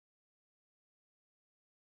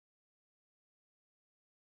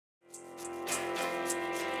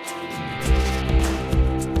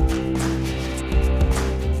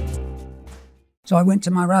So I went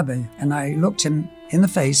to my rabbi and I looked him in the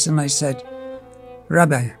face and I said,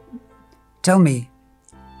 "Rabbi, tell me,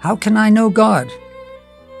 how can I know God?"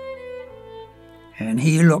 And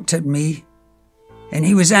he looked at me and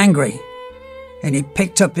he was angry and he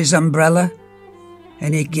picked up his umbrella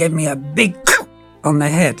and he gave me a big on the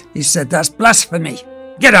head. He said, "That's blasphemy.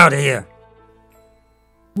 Get out of here."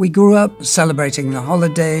 We grew up celebrating the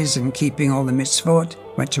holidays and keeping all the mitzvot,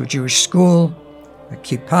 went to a Jewish school, a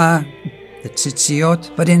kippah, the tzitziot,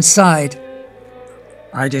 but inside,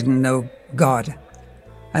 I didn't know God.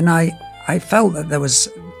 And I felt that there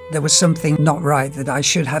was something not right, that I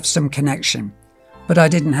should have some connection. But I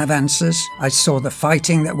didn't have answers. I saw the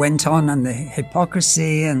fighting that went on and the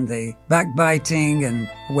hypocrisy and the backbiting, and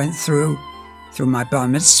went through my bar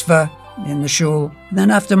mitzvah in the shul. And then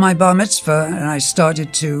after my bar mitzvah, and I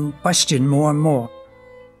started to question more and more.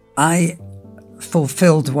 I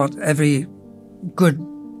fulfilled what every good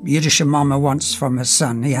Yiddish mama wants from her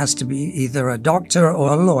son. He has to be either a doctor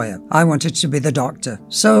or a lawyer. I wanted to be the doctor.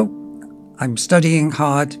 So I'm studying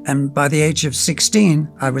hard, and by the age of 16,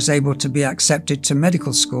 I was able to be accepted to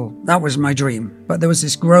medical school. That was my dream. But there was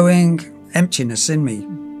this growing emptiness in me.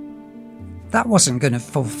 That wasn't going to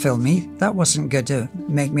fulfill me. That wasn't going to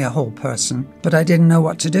make me a whole person. But I didn't know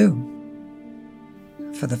what to do.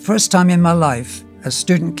 For the first time in my life, a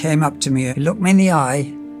student came up to me, he looked me in the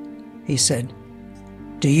eye. He said,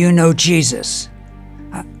 "Do you know Jesus?"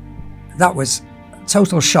 That was a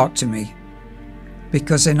total shock to me,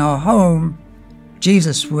 because in our home,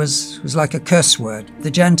 Jesus was like a curse word.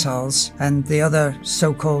 The Gentiles and the other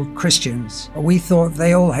so-called Christians, we thought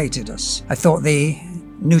they all hated us. I thought the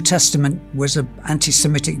New Testament was an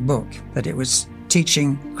anti-Semitic book, that it was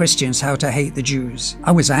teaching Christians how to hate the Jews.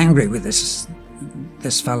 I was angry with this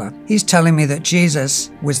fella. He's telling me that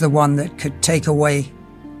Jesus was the one that could take away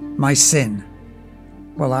my sin.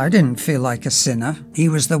 Well, I didn't feel like a sinner. He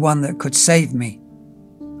was the one that could save me.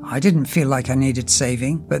 I didn't feel like I needed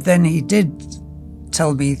saving, but then he did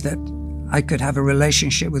tell me that I could have a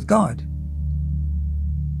relationship with God.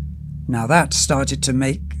 Now that started to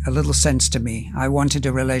make a little sense to me. I wanted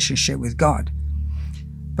a relationship with God,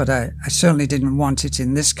 but I certainly didn't want it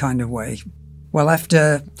in this kind of way. Well,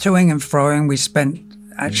 after toing and froing, we spent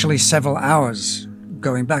actually several hours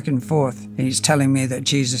going back and forth. And he's telling me that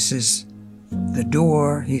Jesus is the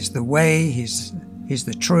door, he's the way, he's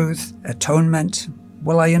the truth, atonement.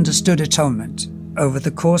 Well, I understood atonement. Over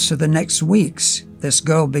the course of the next weeks, this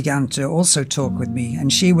girl began to also talk with me,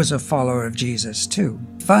 and she was a follower of Jesus too.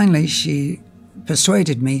 Finally, she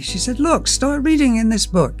persuaded me. She said, "Look, start reading in this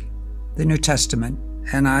book, the New Testament."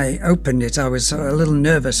 And I opened it. I was a little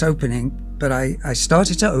nervous opening, but I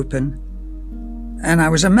started to open, and I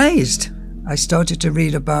was amazed. I started to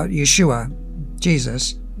read about Yeshua,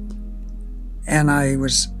 Jesus, and I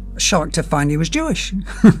was shocked to find he was Jewish.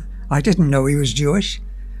 I didn't know he was Jewish.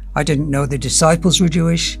 I didn't know the disciples were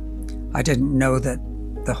Jewish. I didn't know that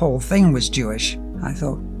the whole thing was Jewish. I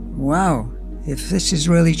thought, wow, if this is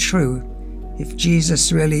really true, if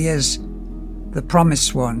Jesus really is the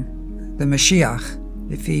promised one, the Mashiach,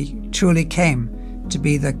 if he truly came to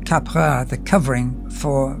be the kapra, the covering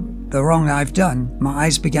for the wrong I've done, my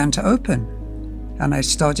eyes began to open. And I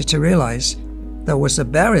started to realize there was a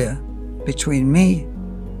barrier between me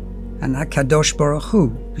and HaKadosh Baruch Hu,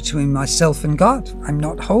 between myself and God. I'm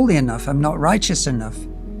not holy enough, I'm not righteous enough.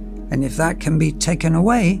 And if that can be taken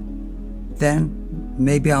away, then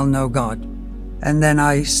maybe I'll know God. And then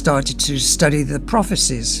I started to study the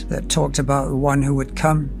prophecies that talked about the one who would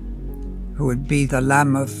come, who would be the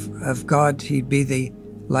Lamb of God. He'd be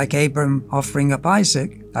like Abram offering up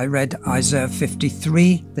Isaac. I read Isaiah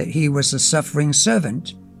 53, that he was a suffering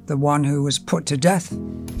servant, the one who was put to death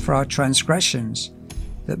for our transgressions,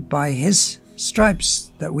 that by his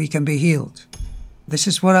stripes that we can be healed. This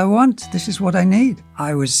is what I want. This is what I need.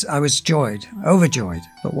 I was joyed, overjoyed.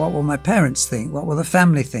 But what will my parents think? What will the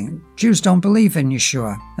family think? Jews don't believe in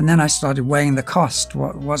Yeshua. And then I started weighing the cost.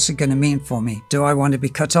 What's it going to mean for me? Do I want to be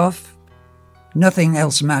cut off? Nothing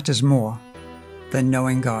else matters more than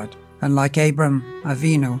knowing God. And like Abram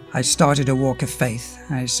Avinu, I started a walk of faith.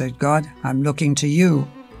 I said, God, I'm looking to you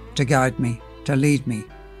to guide me, to lead me.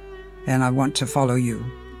 And I want to follow you.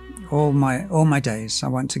 All my days, I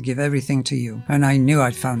want to give everything to you. And I knew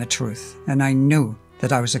I'd found the truth. And I knew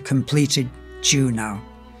that I was a completed Jew now.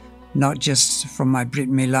 Not just from my Brit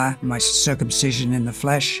Milah, my circumcision in the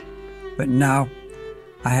flesh, but now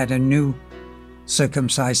I had a new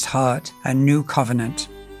circumcised heart, a new covenant.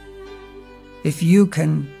 If you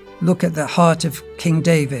can look at the heart of King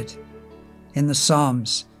David in the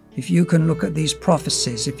Psalms, If you can look at these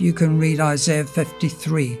prophecies, if you can read Isaiah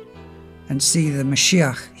 53 and see the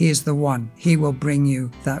Mashiach, he is the one. He will bring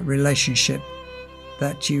you that relationship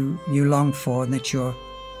that you long for and that you're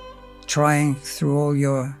trying through all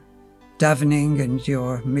your davening and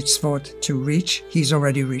your mitzvot to reach. He's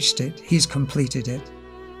already reached it. He's completed it.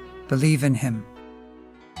 Believe in him.